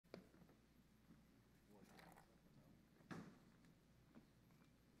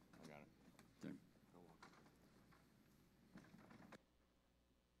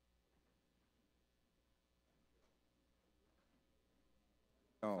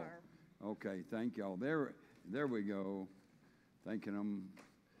Oh, okay. Thank y'all. There we go. Thanking them.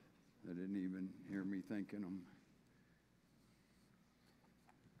 They didn't even hear me thanking them.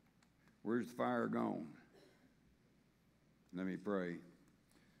 Where's the fire gone? Let me pray.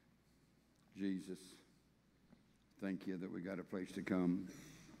 Jesus, thank you that we got a place to come.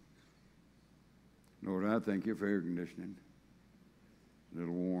 Lord, I thank you for air conditioning. A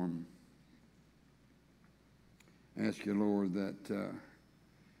little warm. Ask you, Lord, that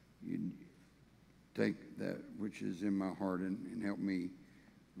you take that which is in my heart and help me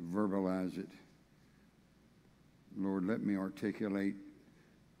verbalize it. Lord, let me articulate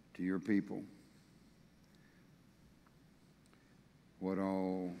to your people what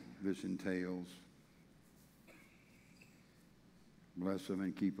all this entails. Bless them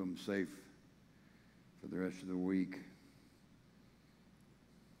and keep them safe for the rest of the week.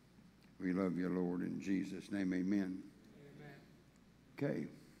 We love you, Lord, in Jesus' name, amen. Okay.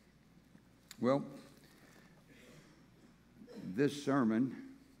 Well, this sermon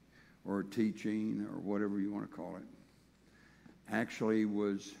or teaching or whatever you want to call it actually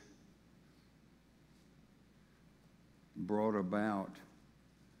was brought about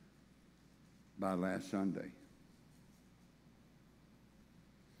by last Sunday.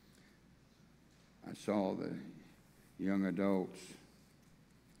 I saw the young adults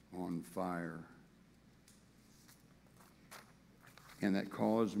on fire. And that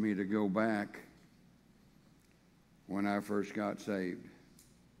caused me to go back when I first got saved.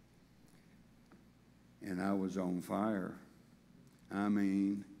 And I was on fire. I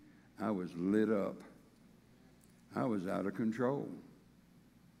mean, I was lit up. I was out of control.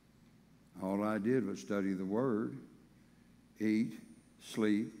 All I did was study the Word, eat,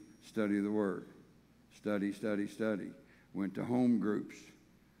 sleep, study the Word. Study, study, study. Went to home groups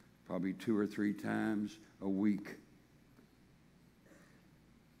probably 2 or 3 times a week.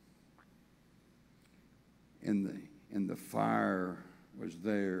 And the fire was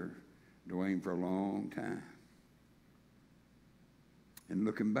there, Dwayne, for a long time. And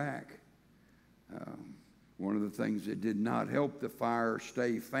looking back, one of the things that did not help the fire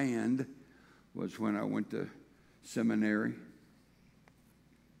stay fanned was when I went to seminary.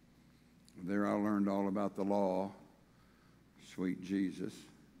 There I learned all about the law. Sweet Jesus.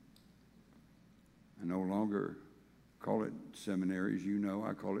 I no longer call it seminaries. You know,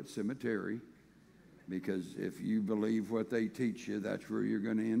 I call it cemetery. Because if you believe what they teach you, that's where you're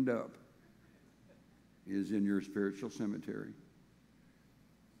going to end up, is in your spiritual cemetery.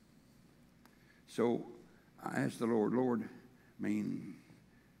 So I asked the Lord, Lord, I mean,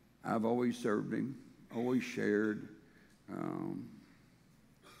 I've always served him, always shared,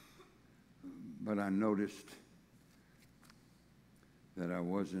 but I noticed that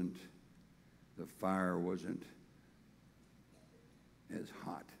the fire wasn't as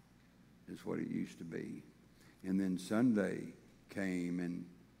hot as what it used to be. And then Sunday came, and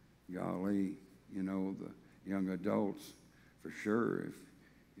golly, you know, the young adults, for sure,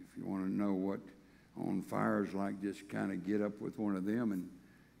 if you want to know what on fires like, just kind of get up with one of them and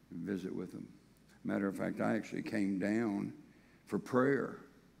visit with them. Matter of fact, I actually came down for prayer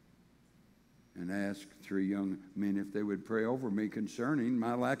and asked 3 young men if they would pray over me concerning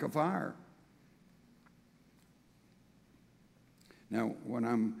my lack of fire. Now, when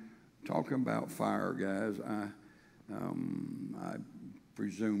I'm talking about fire, guys, I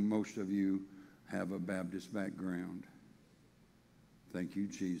presume most of you have a Baptist background. Thank you,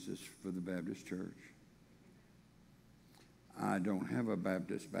 Jesus, for the Baptist church. I don't have a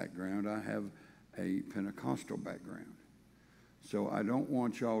Baptist background. I have a Pentecostal background. So I don't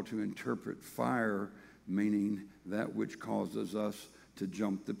want y'all to interpret fire meaning that which causes us to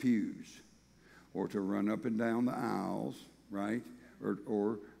jump the pews or to run up and down the aisles, right?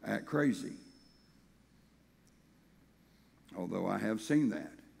 Or act crazy. Although I have seen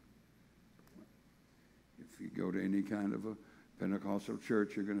that. If you go to any kind of a Pentecostal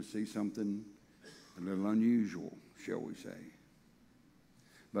church, you're going to see something a little unusual, shall we say.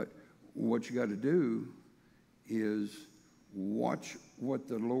 But what you got to do is watch what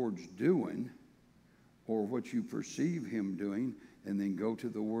the Lord's doing or what you perceive him doing, and then go to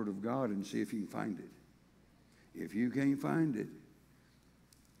the Word of God and see if you can find it. If you can't find it,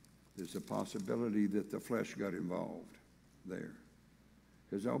 there's a possibility that the flesh got involved there.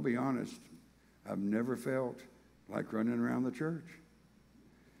 Because I'll be honest, I've never felt like running around the church.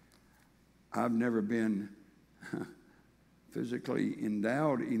 I've never been physically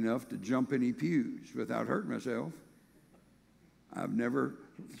endowed enough to jump any pews without hurting myself. I've never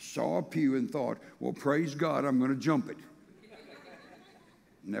saw a pew and thought, well, praise God, I'm going to jump it.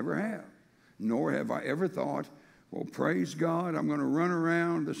 Never have. Nor have I ever thought, Well, praise God, I'm going to run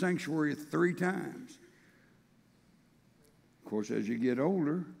around the sanctuary 3 times. Of course, as you get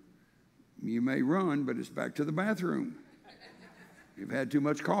older, you may run, but it's back to the bathroom. You've had too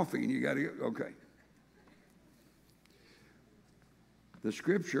much coffee and you got to go, okay. The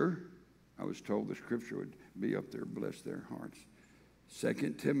scripture, I was told the scripture would be up there, bless their hearts.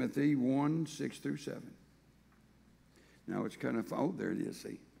 2 Timothy 1, 6 through 7. Now it's kind of, oh, there it is,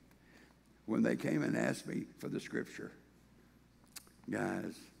 see. When they came and asked me for the scripture,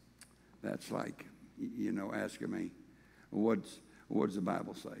 guys, that's like, asking me, what does the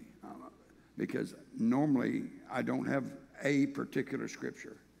Bible say? Because normally I don't have a particular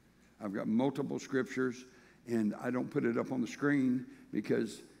scripture. I've got multiple scriptures, and I don't put it up on the screen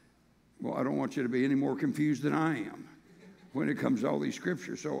because, well, I don't want you to be any more confused than I am when it comes to all these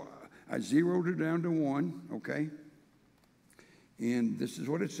scriptures. So I zeroed it down to one, okay? And this is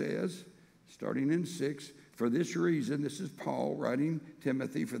what it says, starting in 6. For this reason, this is Paul writing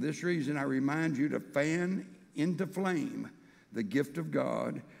Timothy, for this reason I remind you to fan into flame the gift of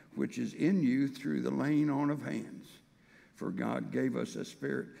God, which is in you through the laying on of hands. For God gave us a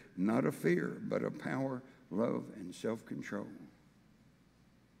spirit, not of fear, but of power, love, and self-control.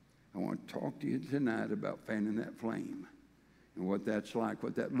 I want to talk to you tonight about fanning that flame and what that's like,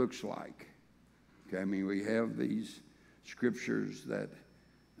 what that looks like. Okay, I mean, we have these scriptures that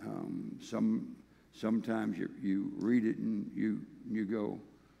sometimes you read it and you go,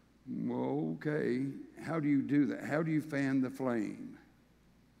 well, okay, how do you do that? How do you fan the flame?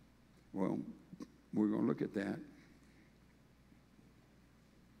 Well, we're going to look at that.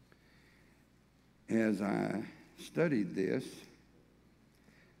 As I studied this,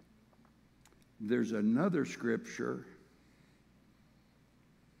 there's another scripture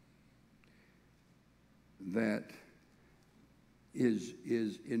that is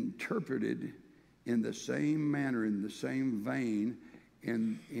interpreted in the same manner, in the same vein,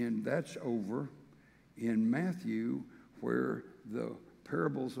 and that's over in Matthew, where the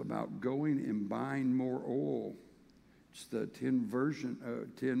parable's about going and buying more oil. It's the 10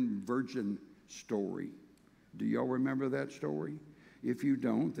 virgin story. Do y'all remember that story? If you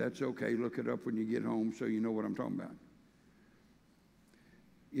don't, that's okay. Look it up when you get home so you know what I'm talking about.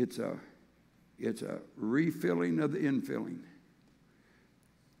 It's a refilling of the infilling.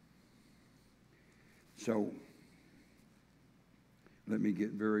 So let me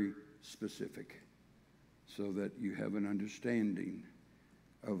get very specific so that you have an understanding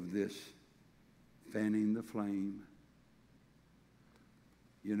of this fanning the flame.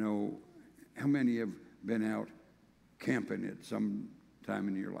 You know, how many have been out camping at some time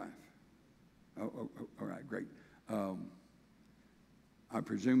in your life? Oh, all right, great. I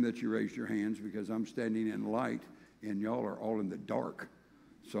presume that you raised your hands because I'm standing in light and y'all are all in the dark.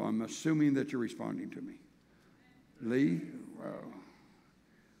 So I'm assuming that you're responding to me. Lee, wow.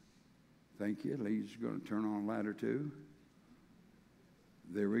 Thank you. Lee's going to turn on ladder 2.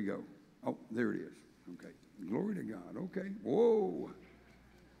 There we go. Oh, there it is. Okay. Glory to God. Okay. Whoa.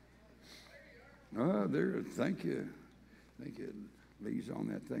 There. Thank you. Thank you. Lee's on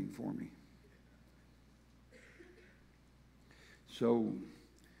that thing for me. So,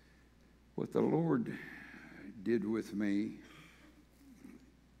 what the Lord did with me,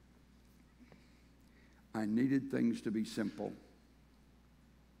 I needed things to be simple.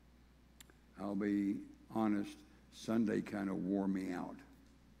 I'll be honest, Sunday kind of wore me out.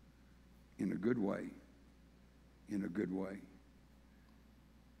 In a good way. In a good way.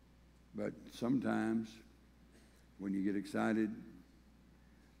 But sometimes when you get excited,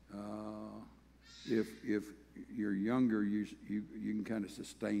 if you're younger, you can kind of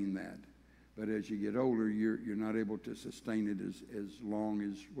sustain that. But as you get older, you're not able to sustain it as long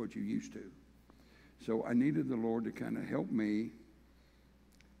as what you used to. So I needed the Lord to kind of help me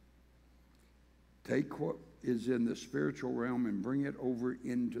take what is in the spiritual realm and bring it over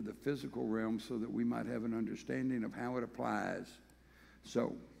into the physical realm so that we might have an understanding of how it applies.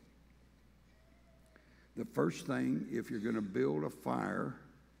 So, the first thing, if you're going to build a fire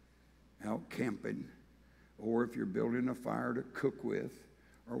out camping, or if you're building a fire to cook with,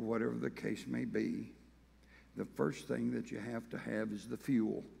 or whatever the case may be, the first thing that you have to have is the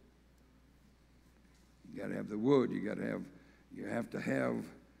fuel. You got to have the wood. You have to have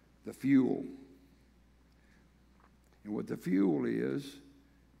the fuel. And what the fuel is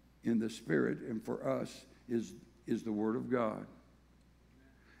in the Spirit and for us is the Word of God.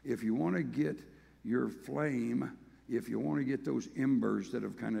 If you want to get your flame, if you want to get those embers that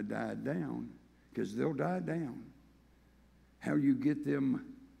have kind of died down, because they'll die down, how you get them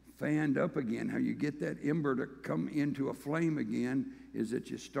fanned up again, how you get that ember to come into a flame again, is that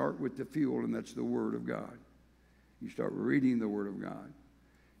you start with the fuel, and that's the Word of God. You start reading the Word of God.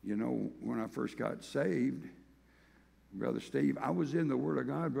 You know, when I first got saved, Brother Steve, I was in the Word of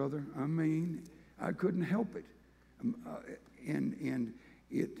God, brother. I mean, I couldn't help it. And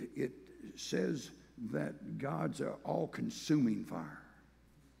it says that God's an all-consuming fire.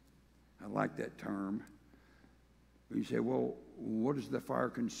 I like that term. You say, well, what does the fire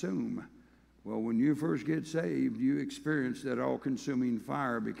consume? Well, when you first get saved, you experience that all-consuming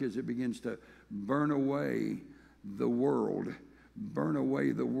fire because it begins to burn away the world, burn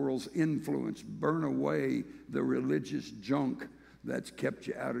away the world's influence, burn away the religious junk that's kept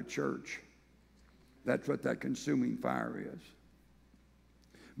you out of church. That's what that consuming fire is.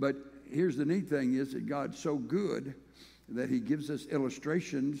 But here's the neat thing is that God's so good that he gives us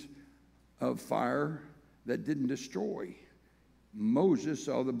illustrations of fire that didn't destroy. Moses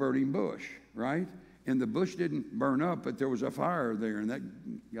saw the burning bush, right? And the bush didn't burn up, but there was a fire there, and that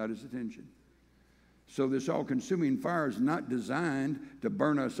got his attention. So this all-consuming fire is not designed to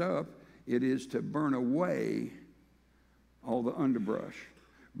burn us up. It is to burn away all the underbrush,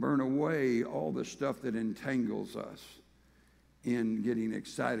 burn away all the stuff that entangles us in getting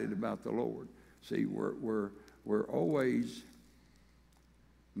excited about the Lord. See, we're always,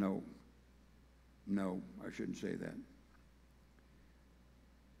 no, I shouldn't say that.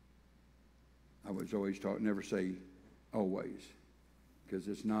 I was always taught never say always, because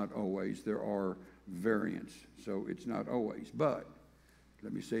it's not always. There are variants, so it's not always. But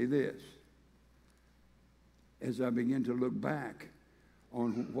let me say this. As I begin to look back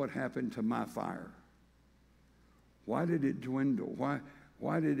on what happened to my fire, why did it dwindle?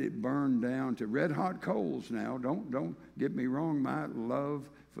 Why did it burn down to red hot coals now? Don't get me wrong. My love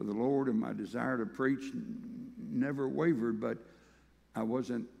for the Lord and my desire to preach never wavered, but I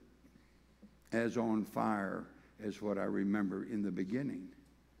wasn't as on fire as what I remember in the beginning.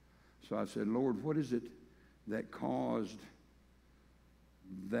 So I said, Lord, what is it that caused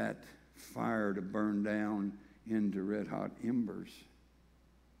that fire to burn down into red hot embers?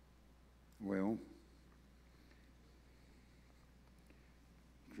 Well,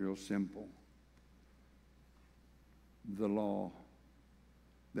 it's real simple. The law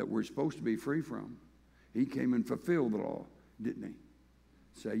that we're supposed to be free from. He came and fulfilled the law, didn't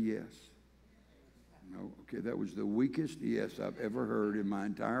he? Say yes. No, okay, that was the weakest yes I've ever heard in my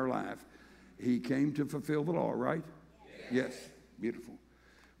entire life. He came to fulfill the law, right? Yes. Beautiful.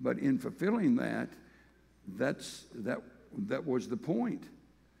 But in fulfilling that, that was the point.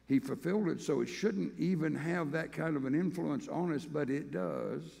 He fulfilled it, so it shouldn't even have that kind of an influence on us, but it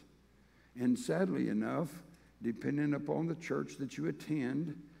does. And sadly enough, depending upon the church that you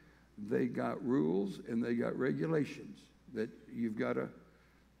attend, they got rules and they got regulations that you've got to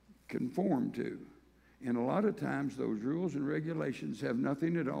conform to. And a lot of times those rules and regulations have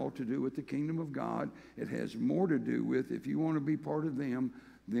nothing at all to do with the kingdom of God. It has more to do with, if you want to be part of them,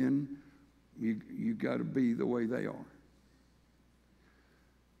 then you got to be the way they are.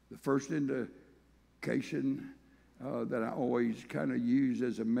 The first indication that I always kind of use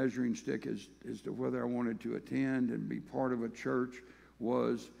as a measuring stick as to whether I wanted to attend and be part of a church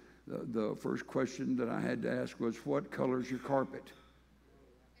was the first question that I had to ask was, what color's your carpet?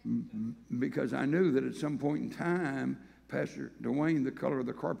 Because I knew that at some point in time, Pastor Dwayne, the color of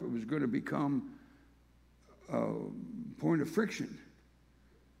the carpet was going to become a point of friction.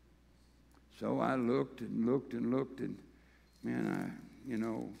 So I looked and looked and looked, and man,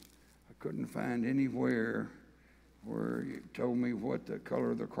 I couldn't find anywhere where it told me what the color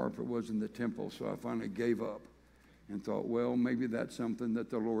of the carpet was in the temple. So I finally gave up and thought, well, maybe that's something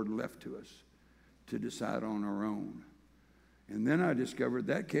that the Lord left to us to decide on our own. And then I discovered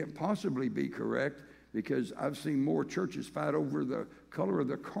that can't possibly be correct, because I've seen more churches fight over the color of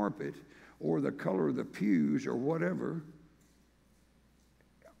the carpet or the color of the pews or whatever.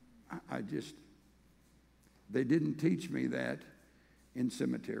 They didn't teach me that in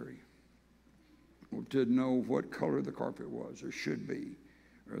seminary, to know what color the carpet was or should be,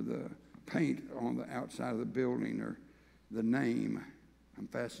 or the paint on the outside of the building, or the name. I'm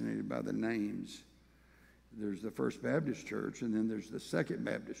fascinated by the names. There's the First Baptist Church, and then there's the Second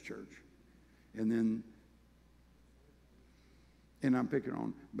Baptist Church. And I'm picking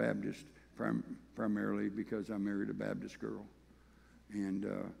on Baptist primarily because I married a Baptist girl. And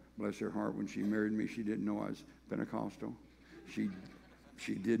bless her heart, when she married me, she didn't know I was Pentecostal. She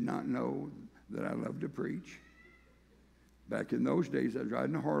did not know that I loved to preach. Back in those days, I was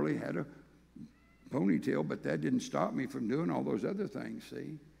riding a Harley, had a ponytail, but that didn't stop me from doing all those other things,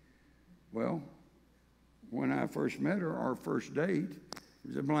 see? Well, when I first met her, our first date, it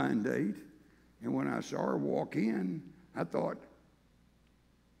was a blind date, and when I saw her walk in, I thought,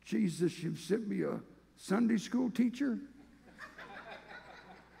 Jesus, you've sent me a Sunday school teacher?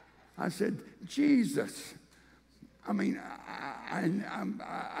 I said, Jesus. I mean, I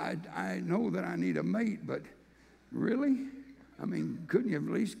know that I need a mate, but really? I mean, couldn't you at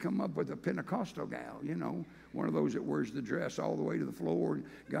least come up with a Pentecostal gal, you know, one of those that wears the dress all the way to the floor and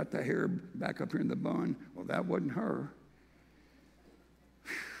got the hair back up here in the bun? Well, that wasn't her.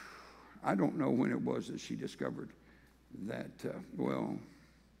 I don't know when it was that she discovered that,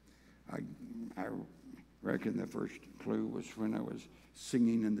 I reckon the first clue was when I was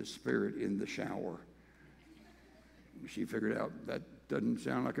singing in the Spirit in the shower. She figured out that doesn't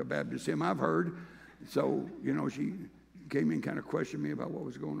sound like a Baptist hymn I've heard. So, you know, she came in, kind of questioned me about what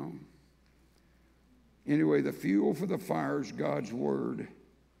was going on. Anyway, the fuel for the fire is God's Word.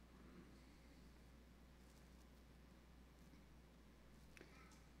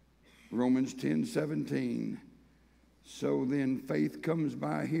 Romans 10:17. So then faith comes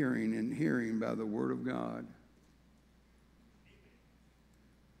by hearing, and hearing by the Word of God.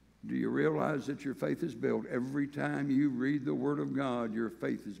 Do you realize that your faith is built? Every time you read the Word of God, your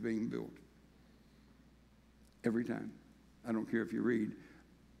faith is being built. Every time. I don't care if you read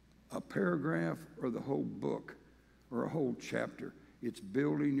a paragraph or the whole book or a whole chapter. It's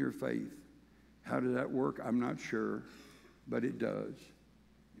building your faith. How does that work? I'm not sure, but it does.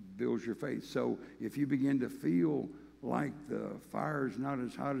 It builds your faith. So if you begin to feel like the fire is not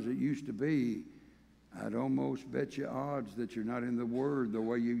as hot as it used to be, I'd almost bet you odds that you're not in the Word the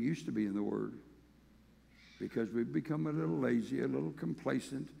way you used to be in the Word. Because we've become a little lazy, a little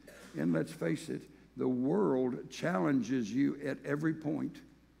complacent. And let's face it, the world challenges you at every point.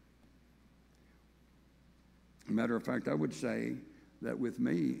 Matter of fact, I would say that with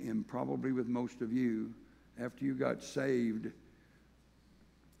me, and probably with most of you, after you got saved,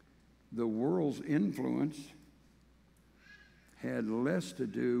 the world's influence had less to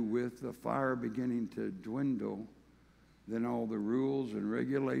do with the fire beginning to dwindle than all the rules and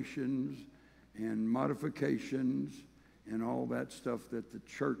regulations and modifications and all that stuff that the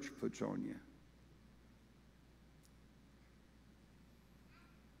church puts on you.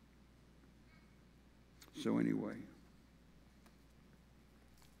 So anyway,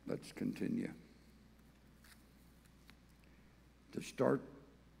 let's continue. To start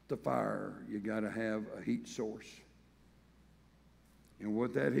the fire, you got to have a heat source. And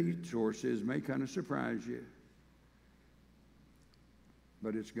what that heat source is may kind of surprise you.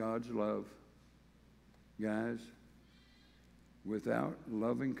 But it's God's love. Guys, without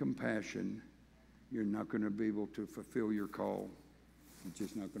love and compassion, you're not going to be able to fulfill your call. It's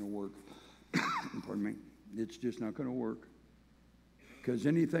just not going to work. Pardon me. It's just not going to work. Because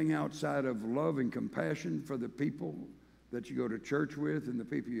anything outside of love and compassion for the people that you go to church with and the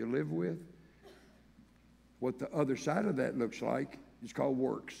people you live with, what the other side of that looks like is called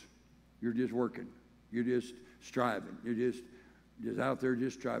works. You're just working. You're just striving. You're just out there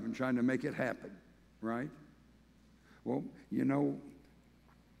just striving, trying to make it happen, right? Well, you know,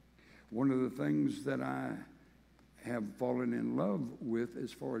 one of the things that I have fallen in love with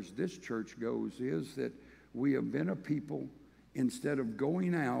as far as this church goes is that we have been a people, instead of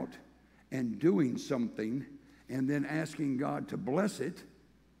going out and doing something and then asking God to bless it,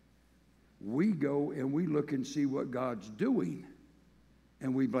 we go and we look and see what God's doing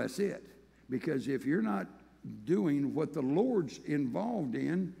and we bless it. Because if you're not doing what the Lord's involved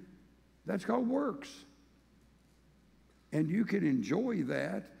in, that's called works. And you can enjoy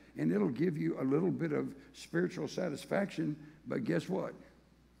that, and it'll give you a little bit of spiritual satisfaction, but guess what?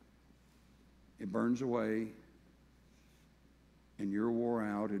 It burns away, and you're wore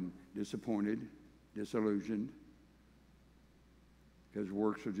out and disappointed, disillusioned, because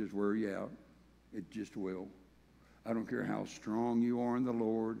works will just wear you out. It just will. I don't care how strong you are in the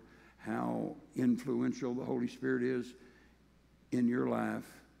Lord, how influential the Holy Spirit is in your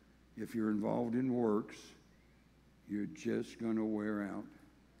life. If you're involved in works, you're just going to wear out,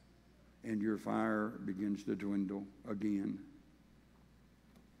 and your fire begins to dwindle again.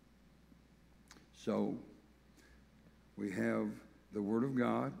 So we have the Word of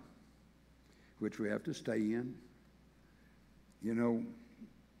God, which we have to stay in. You know,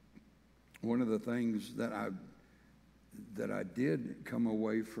 one of the things that I did come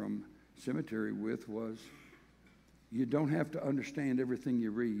away from cemetery with was, you don't have to understand everything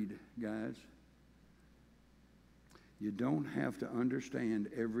you read, guys. You don't have to understand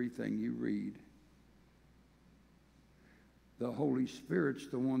everything you read. The Holy Spirit's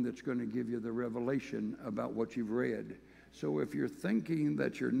the one that's going to give you the revelation about what you've read. So if you're thinking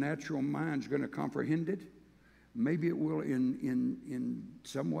that your natural mind's going to comprehend it, maybe it will in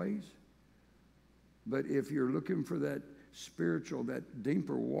some ways. But if you're looking for that spiritual, that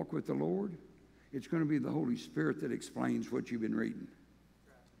deeper walk with the Lord, It's going to be the Holy Spirit that explains what you've been reading.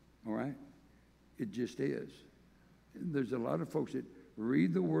 All right? It just is. There's a lot of folks that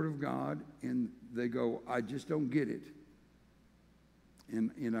read the Word of God and they go, I just don't get it.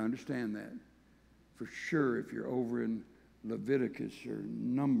 And I understand that. For sure, if you're over in Leviticus or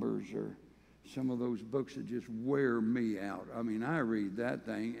Numbers or some of those books that just wear me out. I mean, I read that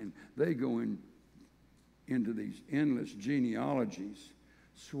thing and they go into these endless genealogies.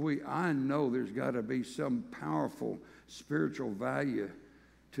 Sweet, I know there's got to be some powerful spiritual value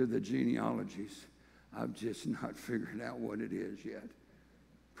to the genealogies. I've just not figured out what it is yet.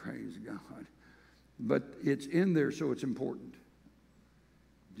 Praise God. But it's in there, so it's important.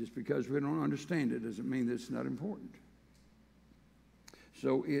 Just because we don't understand it doesn't mean that it's not important.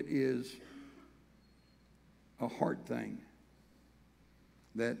 So it is a heart thing.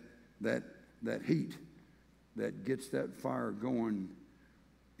 That heat that gets that fire going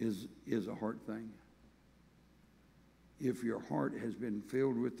is a heart thing. If your heart has been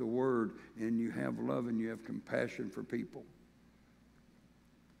filled with the Word and you have love and you have compassion for people,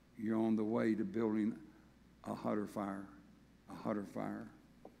 you're on the way to building a hotter fire, a hotter fire.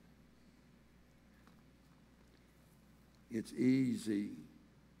 It's easy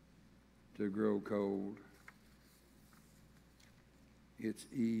to grow cold. It's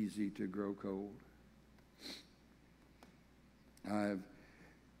easy to grow cold. I've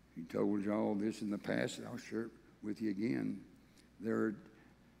told you all this in the past, and I'll share it with you again. There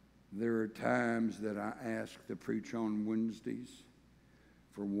are times that I ask to preach on Wednesdays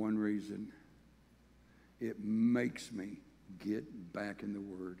for one reason. It makes me get back in the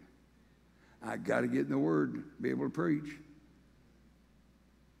Word. I got to get in the Word to be able to preach.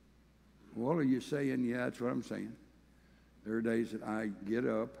 What are you saying? Yeah, that's what I'm saying. There are days that I get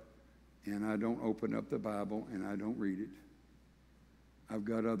up and I don't open up the Bible and I don't read it. I've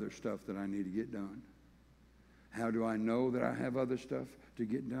got other stuff that I need to get done. How do I know that I have other stuff to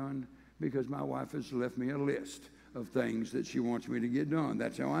get done? Because my wife has left me a list of things that she wants me to get done.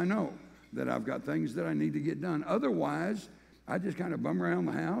 That's how I know that I've got things that I need to get done. Otherwise, I just kind of bum around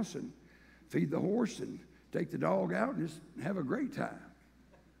the house and feed the horse and take the dog out and just have a great time.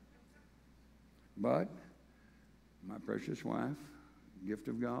 But my precious wife, gift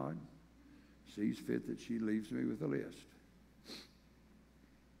of God, sees fit that she leaves me with a list.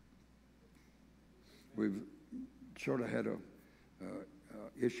 We've sort of had a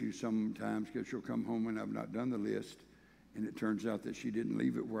issue sometimes because she'll come home and I've not done the list, and it turns out that she didn't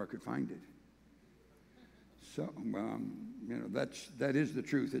leave it where I could find it. So, that is the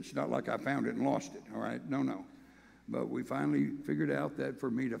truth. It's not like I found it and lost it, all right? No. But we finally figured out that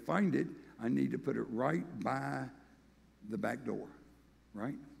for me to find it, I need to put it right by the back door,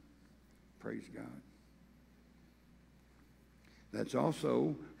 right? Praise God. That's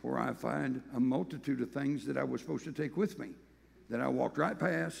also where I find a multitude of things that I was supposed to take with me, that I walked right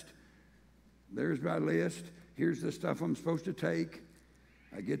past. There's my list. Here's the stuff I'm supposed to take.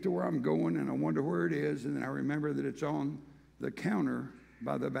 I get to where I'm going, and I wonder where it is, and then I remember that it's on the counter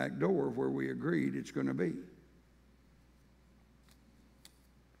by the back door where we agreed it's going to be.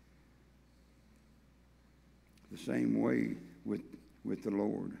 The same way with the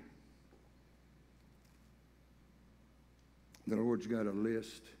Lord. The Lord's got a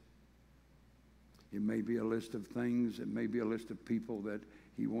list. It may be a list of things. It may be a list of people that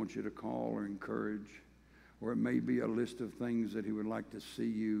he wants you to call or encourage. Or it may be a list of things that he would like to see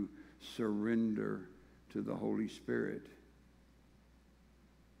you surrender to the Holy Spirit.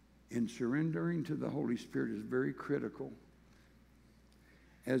 And surrendering to the Holy Spirit is very critical.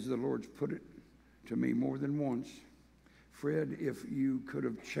 As the Lord's put it to me more than once, Fred, if you could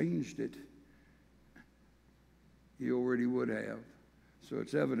have changed it, you already would have. So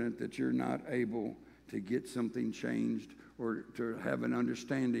it's evident that you're not able to get something changed or to have an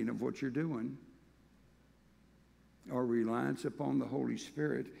understanding of what you're doing. Our reliance upon the Holy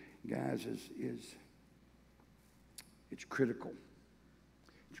Spirit, guys, is it's critical.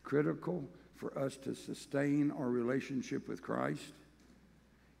 It's critical for us to sustain our relationship with Christ.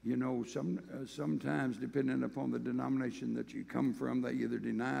 You know, sometimes, depending upon the denomination that you come from, they either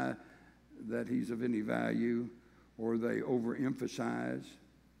deny that he's of any value or they overemphasize.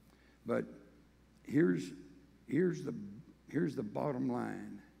 But here's the bottom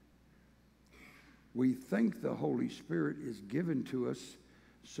line. We think the Holy Spirit is given to us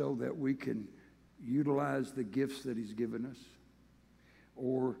so that we can utilize the gifts that he's given us,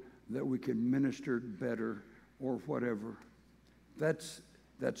 or that we can minister better, or whatever. That's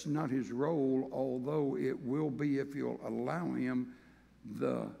not his role, although it will be if you'll allow him.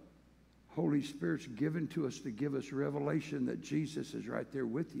 The Holy Spirit's given to us to give us revelation that Jesus is right there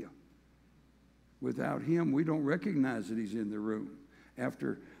with you. Without him, we don't recognize that he's in the room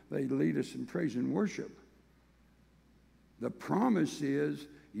after they lead us in praise and worship. The promise is,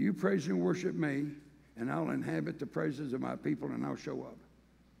 you praise and worship me, and I'll inhabit the praises of my people, and I'll show up.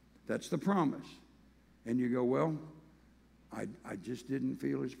 That's the promise. And you go, well, I just didn't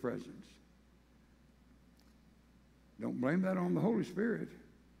feel his presence. Don't blame that on the Holy Spirit.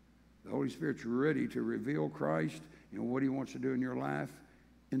 The Holy Spirit's ready to reveal Christ and what he wants to do in your life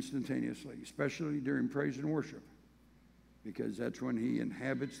instantaneously, especially during praise and worship, because that's when he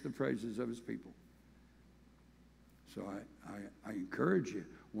inhabits the praises of his people. So I encourage you,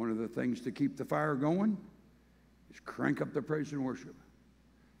 one of the things to keep the fire going is crank up the praise and worship.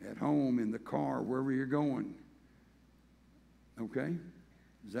 At home, in the car, wherever you're going. Okay?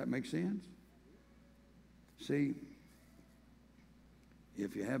 Does that make sense? See,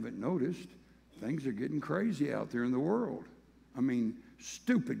 if you haven't noticed, things are getting crazy out there in the world. I mean,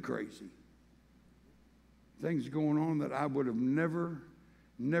 stupid crazy. Things going on that I would have never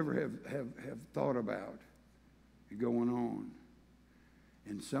have thought about going on.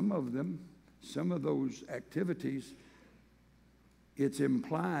 And some of those activities, it's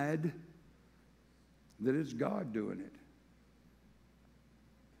implied that it's God doing it.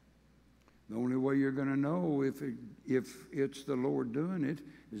 The only way you're going to know if it's the Lord doing it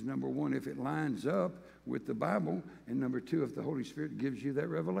is, number one, if it lines up with the Bible, and number two, if the Holy Spirit gives you that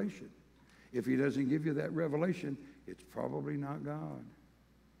revelation. If he doesn't give you that revelation, it's probably not God.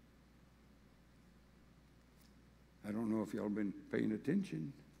 I don't know if y'all have been paying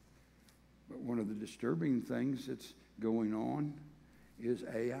attention, but one of the disturbing things that's going on is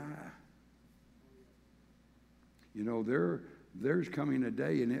AI. You know, there's coming a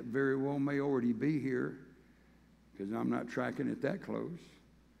day, and it very well may already be here, because I'm not tracking it that close,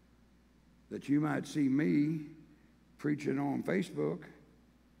 that you might see me preaching on Facebook,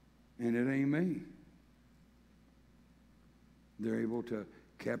 and it ain't me. They're able to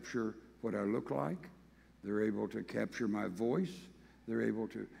capture what I look like. They're able to capture my voice. They're able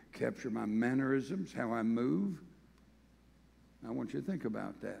to capture my mannerisms, how I move. I want you to think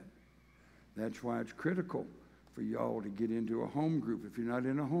about that. That's why it's critical for y'all to get into a home group. If you're not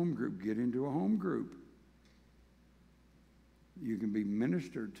in a home group, get into a home group. You can be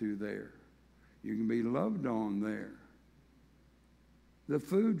ministered to there. You can be loved on there. The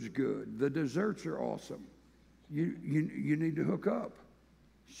food's good. The desserts are awesome. You need to hook up.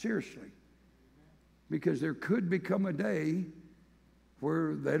 Seriously. Because there could become a day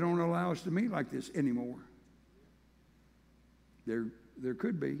where they don't allow us to meet like this anymore. There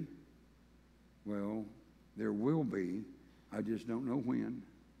could be. Well, there will be. I just don't know when.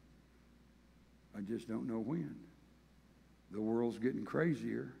 I just don't know when. The world's getting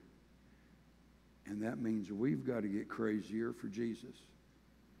crazier, and that means we've got to get crazier for Jesus.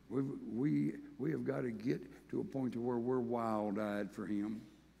 We have got to get to a point to where we're wild-eyed for him,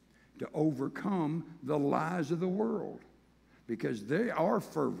 to overcome the lies of the world, because they are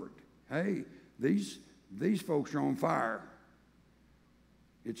fervent. Hey, these folks are on fire.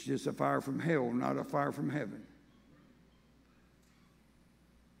 It's just a fire from hell, not a fire from heaven.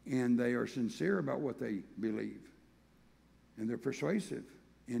 And they are sincere about what they believe. And they're persuasive.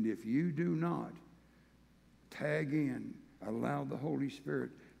 And if you do not tag in, allow the Holy Spirit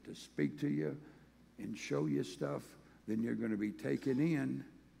to speak to you and show you stuff, then you're going to be taken in,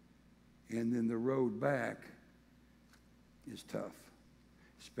 and then the road back is tough,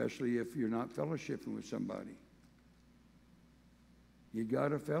 especially if you're not fellowshipping with somebody. You got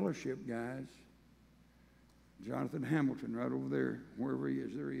to fellowship, guys. Jonathan Hamilton, right over there, wherever he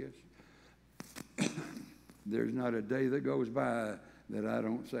is, there he is. There's not a day that goes by that I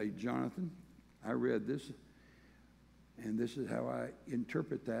don't say, Jonathan, I read this, and this is how I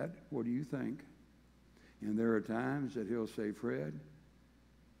interpret that. What do you think? And there are times that he'll say, Fred,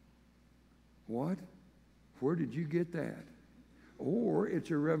 what? Where did you get that? Or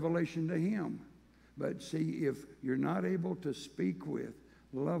it's a revelation to him. But see, if you're not able to speak with,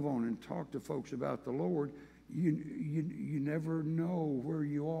 love on, and talk to folks about the Lord, you never know where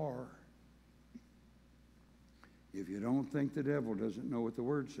you are. If you don't think the devil doesn't know what the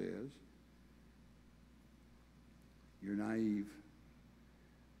Word says, you're naive.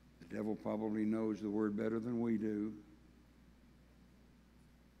 The devil probably knows the Word better than we do.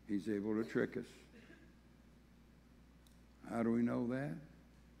 He's able to trick us. How do we know that?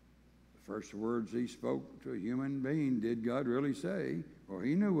 The first words he spoke to a human being, did God really say? Well,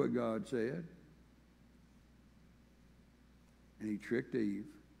 he knew what God said. And he tricked Eve.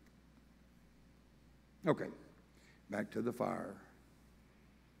 Okay, back to the fire.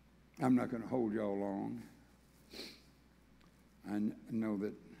 I'm not going to hold y'all long. I know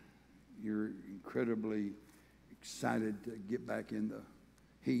that you're incredibly excited to get back in the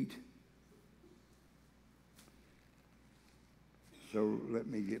heat. So let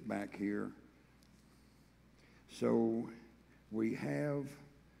me get back here. So we have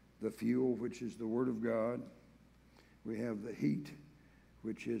the fuel, which is the Word of God. We have the heat,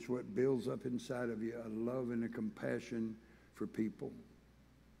 which is what builds up inside of you a love and a compassion for people.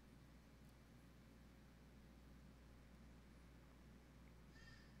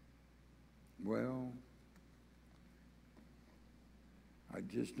 Well, I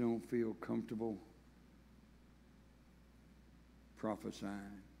just don't feel comfortable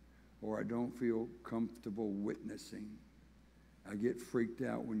prophesying, or I don't feel comfortable witnessing. I get freaked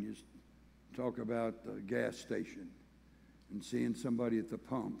out when you talk about the gas station and seeing somebody at the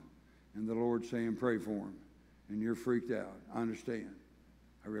pump and the Lord saying, pray for them, and you're freaked out. I understand.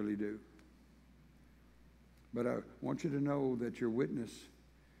 I really do. But I want you to know that your witness,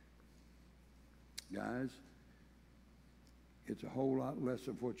 guys, it's a whole lot less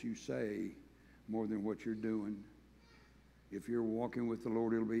of what you say, more than what you're doing. If you're walking with the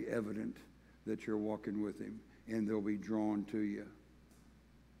Lord, it'll be evident that you're walking with Him, and they'll be drawn to you.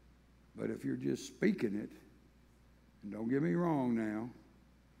 But if you're just speaking it, and don't get me wrong now,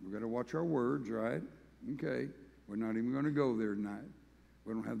 we're going to watch our words, right? Okay, we're not even going to go there tonight.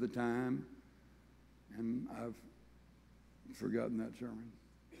 We don't have the time, and I've forgotten that sermon.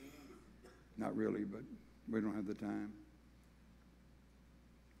 Not really, but we don't have the time.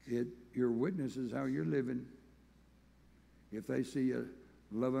 Your witness is how you're living. If they see you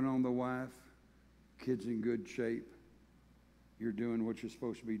loving on the wife, kids in good shape, you're doing what you're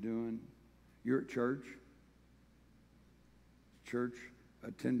supposed to be doing. You're at church. Church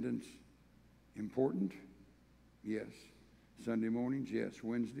attendance important? Yes. Sunday mornings? Yes.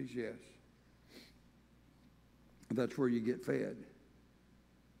 Wednesdays? Yes. That's where you get fed.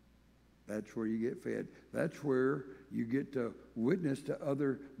 That's where you get fed. That's where you get to witness to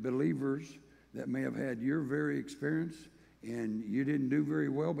other believers that may have had your very experience, and you didn't do very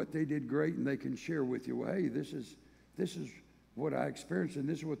well, but they did great, and they can share with you, well, hey, this is what I experienced, and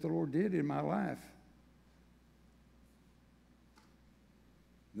this is what the Lord did in my life.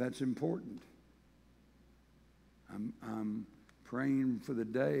 That's important. I'm praying for the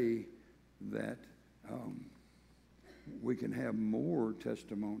day that we can have more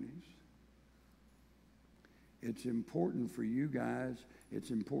testimonies. It's important for you guys.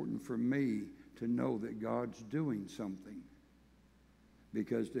 It's important for me to know that God's doing something.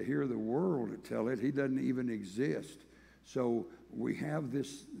 Because to hear the world tell it, He doesn't even exist. So we have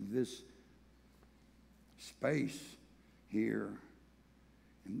this space here.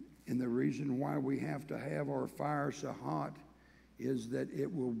 And the reason why we have to have our fire so hot is that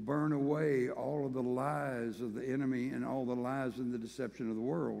it will burn away all of the lies of the enemy and all the lies and the deception of the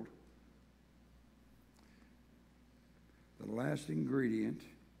world. The last ingredient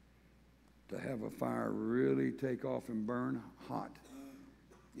to have a fire really take off and burn hot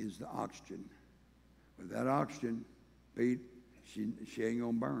is the oxygen. Without oxygen, Pete, she ain't going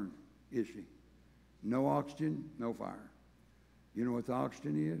to burn, is she? No oxygen, no fire. You know what the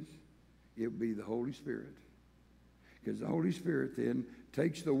oxygen is? It would be the Holy Spirit. Because the Holy Spirit then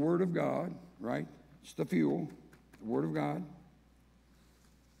takes the Word of God, right? It's the fuel, the Word of God.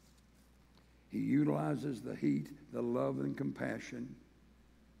 He utilizes the heat, the love and compassion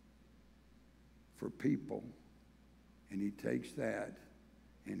for people. And He takes that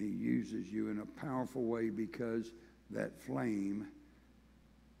and He uses you in a powerful way, because that flame,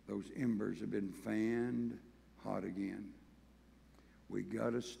 those embers have been fanned hot again. We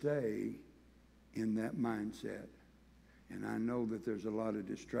got to stay in that mindset. And I know that there's a lot of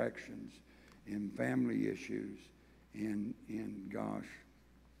distractions and family issues and gosh,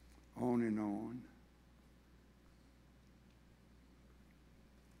 on and on.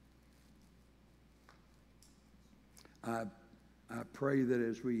 I pray that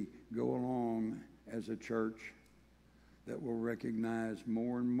as we go along as a church, that we'll recognize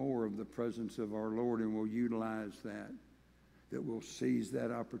more and more of the presence of our Lord, and we'll utilize that we'll seize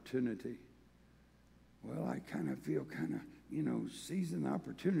that opportunity. Well, I kind of feel seizing the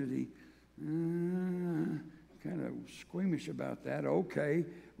opportunity, kind of squeamish about that. Okay,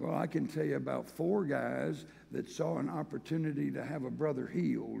 well, I can tell you about 4 guys that saw an opportunity to have a brother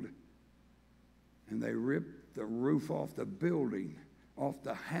healed, and they ripped the roof off the building, off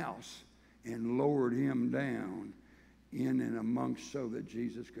the house, and lowered him down in and amongst so that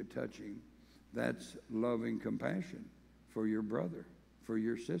Jesus could touch him. That's loving compassion for your brother, for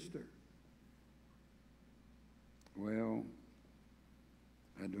your sister. Well,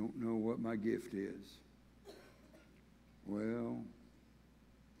 I don't know what my gift is. Well,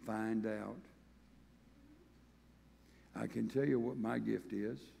 find out. I can tell you what my gift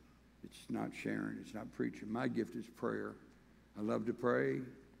is. It's not sharing. It's not preaching. My gift is prayer. I love to pray.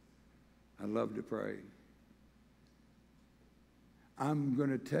 I love to pray. I'm going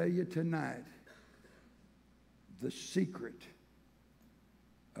to tell you tonight the secret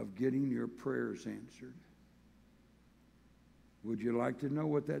of getting your prayers answered. Would you like to know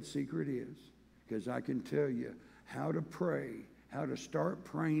what that secret is? Because I can tell you how to pray, how to start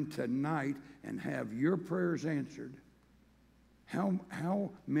praying tonight and have your prayers answered. How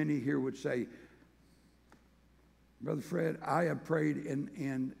many here would say, Brother Fred, I have prayed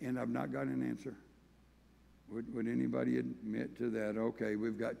and I've not got an answer? Would anybody admit to that? Okay,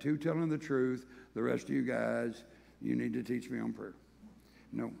 we've got two telling the truth. The rest of you guys, you need to teach me on prayer.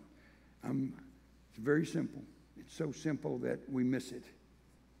 No, it's very simple. It's so simple that we miss it.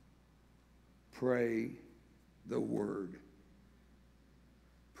 Pray the Word.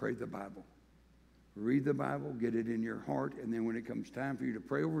 Pray the Bible. Read the Bible, get it in your heart, and then when it comes time for you to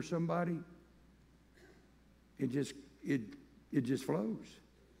pray over somebody, it just flows.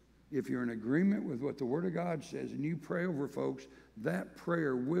 If you're in agreement with what the Word of God says and you pray over folks, that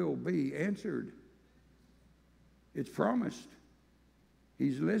prayer will be answered. It's promised.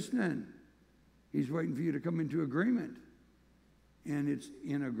 He's listening. He's waiting for you to come into agreement. And it's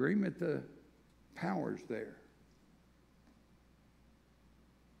in agreement, the power's there.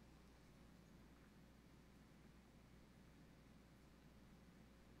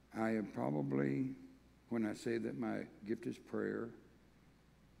 I have probably, when I say that my gift is prayer,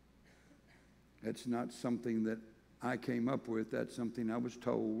 that's not something that I came up with. That's something I was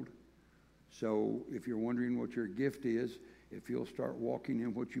told. So if you're wondering what your gift is, if you'll start walking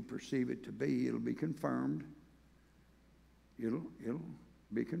in what you perceive it to be, it'll be confirmed. It'll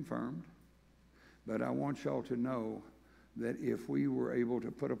be confirmed. But I want y'all to know that if we were able to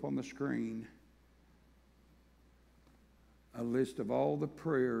put up on the screen a list of all the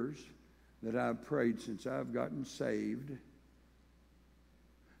prayers that I've prayed since I've gotten saved,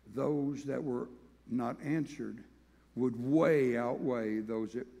 those that were not answered would way outweigh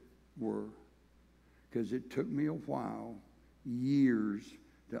those that were. Because it took me a while, years,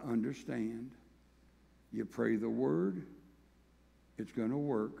 to understand. You pray the Word, it's going to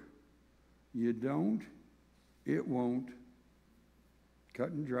work. You don't, it won't.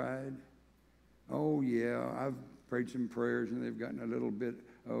 Cut and dried. Oh, yeah, I've prayed some prayers and they've gotten a little bit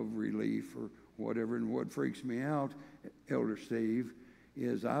of relief or whatever. And what freaks me out, Elder Steve,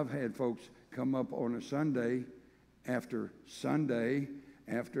 is I've had folks come up on a Sunday after Sunday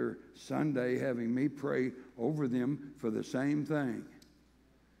after Sunday having me pray over them for the same thing.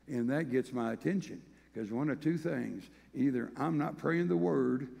 And that gets my attention, because one of two things: either I'm not praying the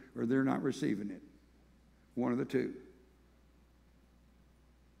Word or they're not receiving it. One of the two.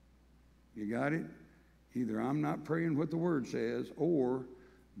 You got it? Either I'm not praying what the Word says, or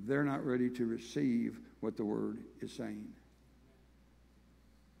they're not ready to receive what the Word is saying.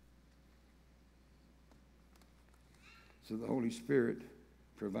 So the Holy Spirit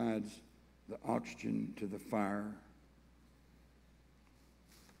provides the oxygen to the fire.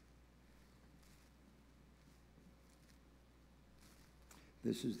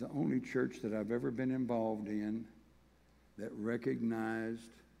 This is the only church that I've ever been involved in that recognized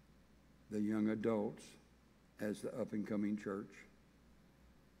the young adults as the up-and-coming church.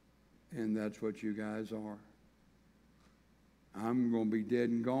 And that's what you guys are. I'm going to be dead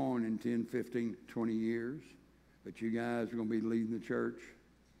and gone in 10, 15, 20 years, but you guys are going to be leading the church.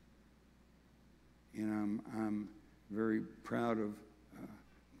 And I'm very proud of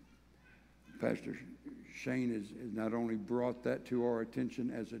Pastor Shane has not only brought that to our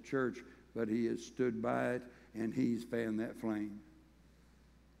attention as a church, but he has stood by it and he's fanned that flame.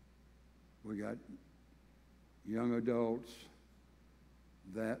 We got young adults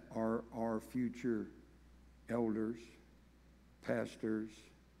that are our future elders, pastors,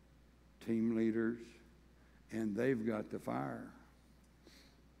 team leaders, and they've got the fire.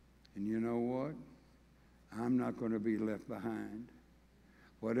 And you know what? I'm not going to be left behind.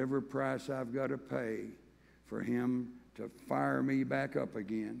 Whatever price I've got to pay for him to fire me back up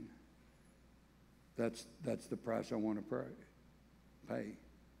again, that's the price I want to pay.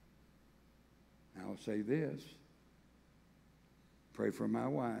 Now, I'll say this. Pray for my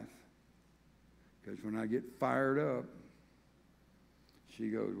wife. Because when I get fired up, she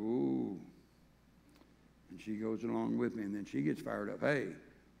goes, ooh. And she goes along with me, and then she gets fired up. Hey,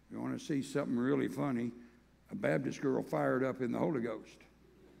 you want to see something really funny? A Baptist girl fired up in the Holy Ghost.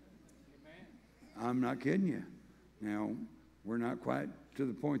 Amen. I'm not kidding you. Now, we're not quite to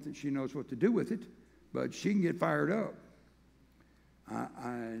the point that she knows what to do with it, but she can get fired up.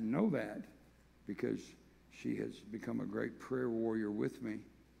 I know that because she has become a great prayer warrior with me,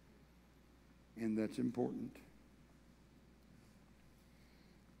 and that's important.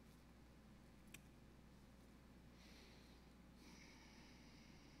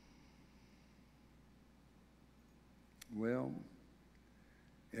 Well,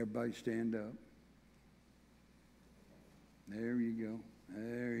 everybody stand up. There you go.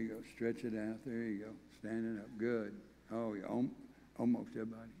 There you go. Stretch it out. There you go. Standing up. Good. Oh, yeah. Almost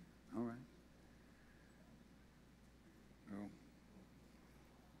everybody. All right. Well,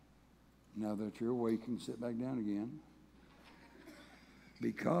 now that you're awake, you can sit back down again.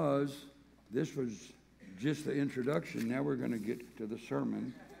 Because this was just the introduction. Now we're going to get to the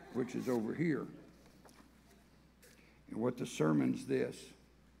sermon, which is over here. And what the sermon's this.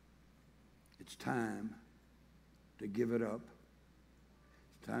 It's time to give it up.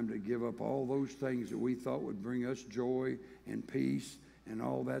 It's time to give up all those things that we thought would bring us joy and peace and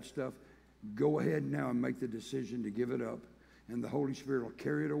all that stuff. Go ahead now and make the decision to give it up. And the Holy Spirit will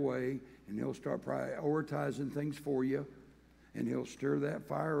carry it away, and He'll start prioritizing things for you, and He'll stir that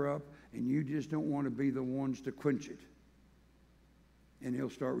fire up, and you just don't want to be the ones to quench it. And He'll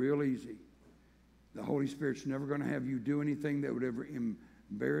start real easy. The Holy Spirit's never going to have you do anything that would ever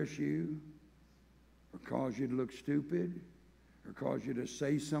embarrass you or cause you to look stupid or cause you to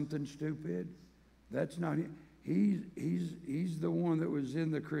say something stupid. That's not Him. He's the one that was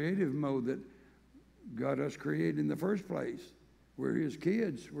in the creative mode that got us created in the first place. We're His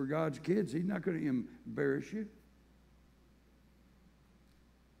kids. We're God's kids. He's not going to embarrass you.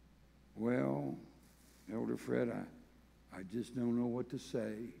 Well, Elder Fred, I just don't know what to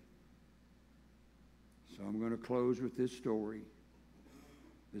say. So I'm going to close with this story.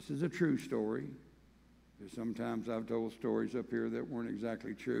 This is a true story. There's sometimes I've told stories up here that weren't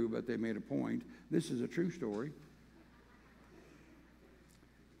exactly true, but they made a point. This is a true story.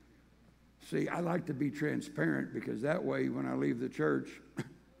 See, I like to be transparent because that way when I leave the church,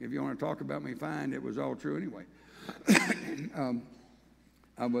 if you want to talk about me, fine, it was all true anyway.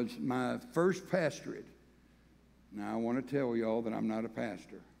 I was my first pastorate. Now, I want to tell y'all that I'm not a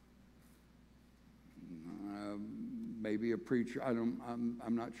pastor. Maybe a preacher. I'm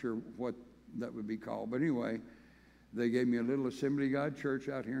not sure what that would be called. But anyway, they gave me a little Assembly of God church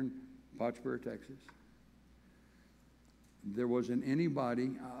out here in Pottsboro, Texas. There wasn't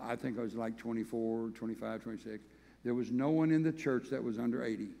anybody, I think I was like 24, 25, 26. There was no one in the church that was under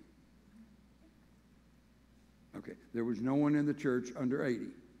 80. Okay, there was no one in the church under 80.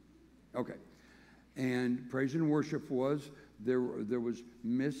 Okay, and praise and worship was, there was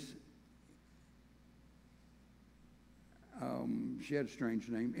Miss, she had a strange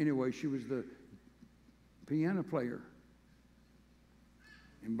name. Anyway, she was the piano player.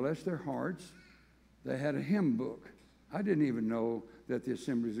 And bless their hearts, they had a hymn book. I didn't even know that the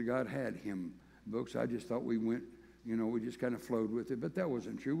Assemblies of God had hymn books. I just thought we went, we just kind of flowed with it. But that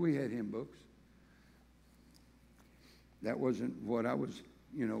wasn't true. We had hymn books. That wasn't what I was,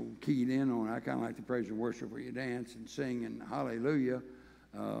 keyed in on. I kind of like the praise and worship where you dance and sing and hallelujah.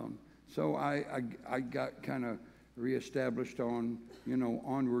 So I got kind of reestablished on,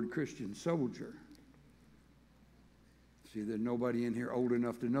 Onward Christian Soldier. See, there's nobody in here old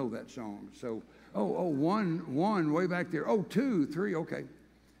enough to know that song. So, one way back there. Oh, 2, 3, okay.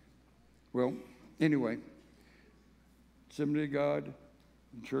 Well, anyway, Assembly of God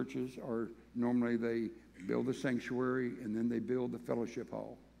churches are normally they build the sanctuary and then they build the fellowship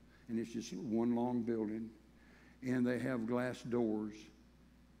hall. And it's just one long building. And they have glass doors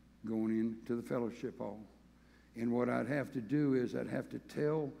going into the fellowship hall. And what I'd have to do is I'd have to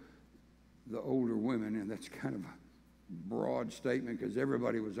tell the older women, and that's kind of a broad statement because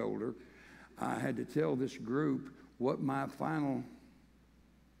everybody was older. I had to tell this group what my final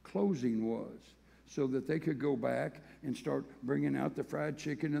closing was so that they could go back and start bringing out the fried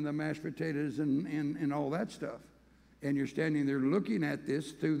chicken and the mashed potatoes and all that stuff. And you're standing there looking at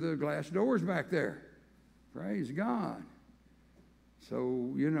this through the glass doors back there. Praise God.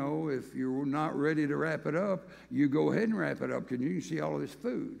 So, if you're not ready to wrap it up, you go ahead and wrap it up because you can see all of this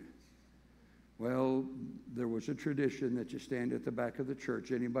food. Well, there was a tradition that you stand at the back of the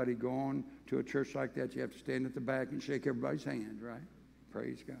church. Anybody going to a church like that, you have to stand at the back and shake everybody's hand, right?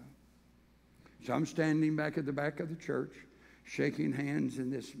 Praise God. So I'm standing back at the back of the church, shaking hands,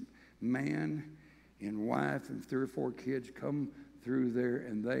 and this man and wife and 3 or 4 kids come through there,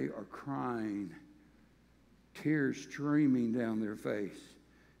 and they are crying, tears streaming down their face,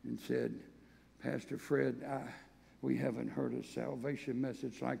 and said, Pastor Fred, we haven't heard a salvation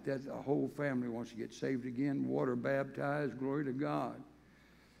message like that. The whole family wants to get saved again, water baptized, glory to God.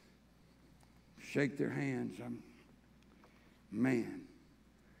 Shake their hands. Man,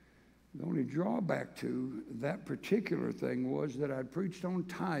 the only drawback to that particular thing was that I preached on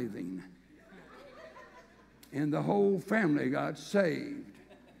tithing. And the whole family got saved.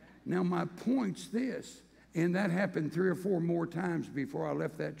 Now, my point's this, and that happened 3 or 4 more times before I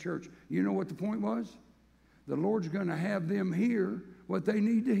left that church. You know what the point was? The Lord's going to have them hear what they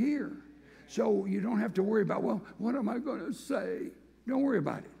need to hear. So you don't have to worry about, well, what am I going to say? Don't worry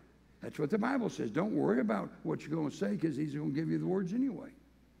about it. That's what the Bible says. Don't worry about what you're going to say, because he's going to give you the words anyway.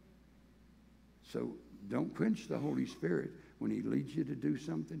 So don't quench the Holy Spirit when he leads you to do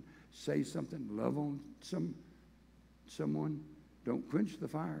something, say something, love on someone. Don't quench the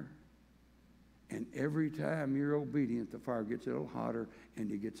fire. And every time you're obedient, the fire gets a little hotter and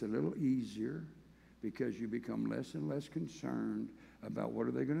it gets a little easier, because you become less and less concerned about what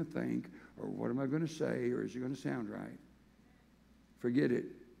are they going to think, or what am I going to say, or is it going to sound right? Forget it.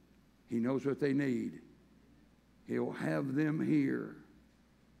 He knows what they need. He'll have them hear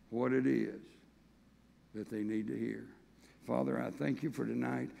what it is that they need to hear. Father, I thank you for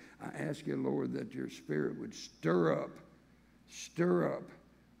tonight. I ask you, Lord, that your Spirit would stir up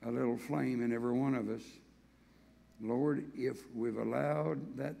a little flame in every one of us. Lord, if we've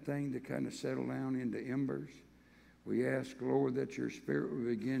allowed that thing to kind of settle down into embers, we ask, Lord, that your Spirit will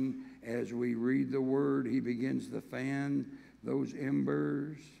begin, as we read the Word, he begins to fan those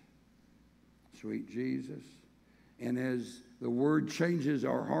embers, sweet Jesus. And as the Word changes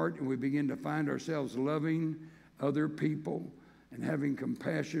our heart and we begin to find ourselves loving other people and having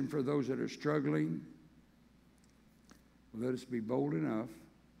compassion for those that are struggling, let us be bold enough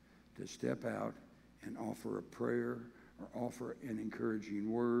to step out and offer a prayer or offer an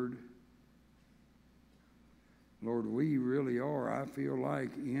encouraging word. Lord, we really are, I feel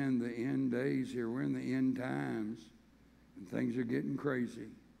like, in the end days here. We're in the end times, and things are getting crazy.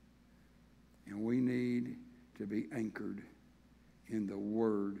 And we need to be anchored in the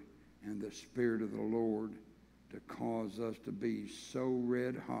Word and the Spirit of the Lord to cause us to be so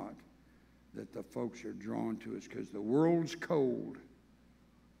red hot that the folks are drawn to us, because the world's cold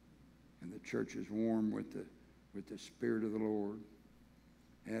and the church is warm with the Spirit of the Lord.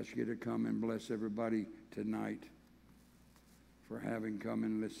 I ask you to come and bless everybody tonight for having come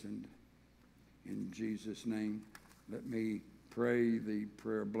and listened. In Jesus' name, let me pray the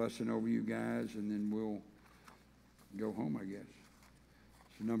prayer blessing over you guys, and then we'll go home, I guess.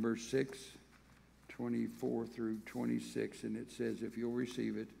 It's number 6, 24 through 26, and it says, if you'll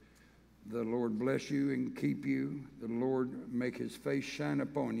receive it, the Lord bless you and keep you. The Lord make his face shine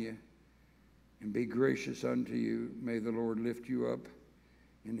upon you and be gracious unto you. May the Lord lift you up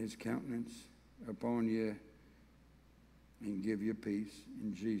in his countenance upon you and give you peace.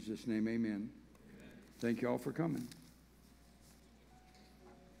 In Jesus' name, amen. Amen. Thank you all for coming.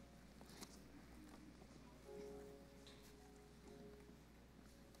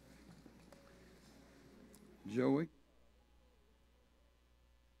 Joey?